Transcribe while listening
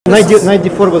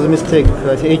94 was a mistake.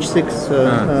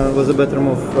 H6 was a better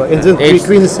move. And then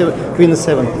queen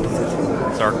e7.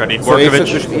 So Arkady So Dvorkovich,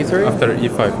 H6 bishop E3? After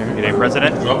e5, maybe. getting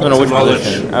president. No, which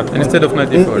position? Instead of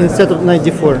 94. Instead of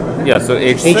 94. Yeah, so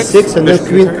H6? H6 and then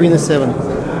queen e7.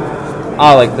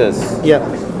 Ah, like this. Yeah.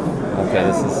 Okay,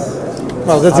 this is...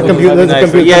 Well, that's a computer. That's a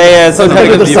computer. Yeah, so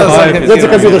computer stuff. That's a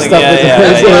computer stuff.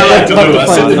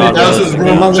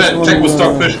 Check with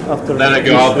Stockfish. Then I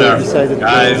go out there.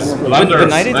 Guys, But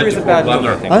knight e3 is a bad move,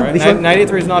 I think, right? Knight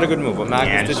e3 is not a good move. What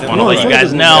Magnus just did want to let you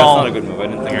guys know. That's not a good move. I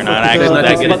didn't think You're not actually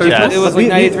that good at chess. It was like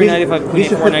knight e3, knight e5, queen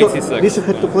e4, knight c6. Bishop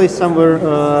had to play somewhere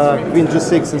queen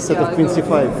g6 instead of queen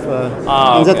c5.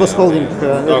 And that was holding.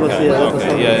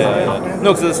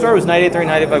 No, because the start was knight e3,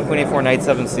 knight e5, queen e4, knight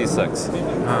 7, c6.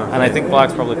 And I think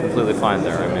black's probably completely fine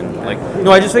there. I mean, like,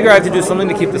 no, I just figure I have to do something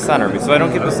to keep the center. Because if I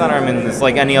don't keep the center, I mean, it's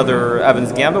like any other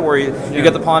Evans gambit where you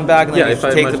get the pawn back and then you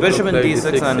take the bishop and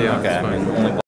d6 and okay, I mean, only